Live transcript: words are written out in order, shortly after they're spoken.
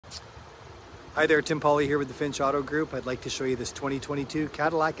Hi there, Tim Pauly here with the Finch Auto Group. I'd like to show you this 2022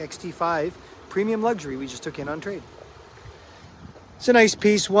 Cadillac XT5 Premium Luxury we just took in on trade. It's a nice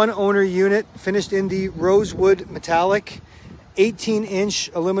piece, one owner unit, finished in the rosewood metallic,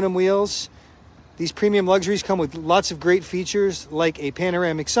 18-inch aluminum wheels. These premium luxuries come with lots of great features like a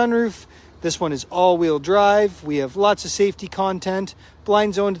panoramic sunroof. This one is all-wheel drive. We have lots of safety content,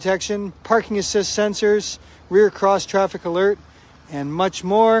 blind zone detection, parking assist sensors, rear cross traffic alert, and much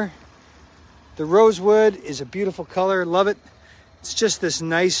more. The rosewood is a beautiful color, love it. It's just this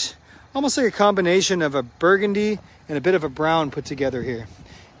nice, almost like a combination of a burgundy and a bit of a brown put together here.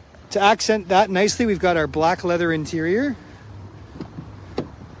 To accent that nicely, we've got our black leather interior.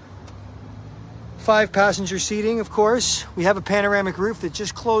 5 passenger seating, of course. We have a panoramic roof that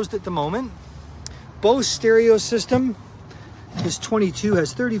just closed at the moment. Bose stereo system. This 22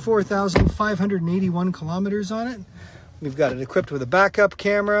 has 34,581 kilometers on it. We've got it equipped with a backup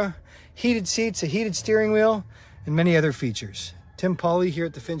camera, heated seats, a heated steering wheel, and many other features. Tim Pauly here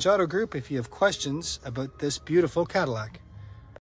at the Finch Auto Group if you have questions about this beautiful Cadillac.